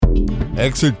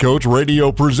Exit Coach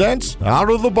Radio presents Out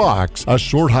of the Box, a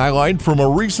short highlight from a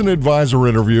recent advisor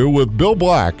interview with Bill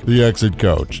Black, the Exit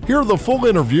Coach. Hear the full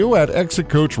interview at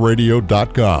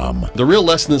exitcoachradio.com. The real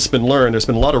lesson that's been learned, there's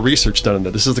been a lot of research done in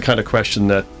it. This is the kind of question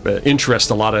that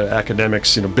interests a lot of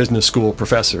academics, business school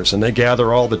professors, and they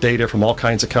gather all the data from all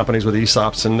kinds of companies with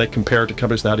ESOPs, and they compare it to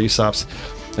companies without ESOPs.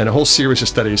 And a whole series of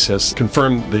studies has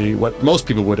confirmed what most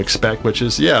people would expect, which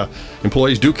is,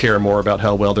 employees do care more about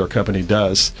how well their company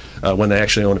does when they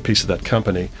actually own a piece of that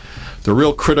company. The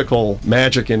real critical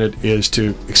magic in it is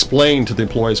to explain to the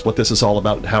employees what this is all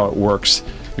about and how it works.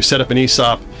 You set up an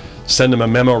ESOP, send them a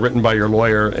memo written by your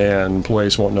lawyer, and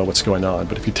employees won't know what's going on.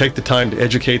 But if you take the time to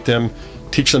educate them,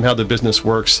 teach them how the business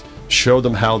works, show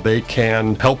them how they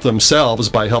can help themselves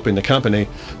by helping the company,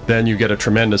 then you get a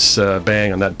tremendous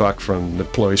bang on that buck from the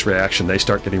employees' reaction. They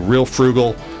start getting real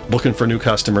frugal, looking for new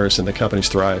customers, and the companies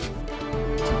thrive.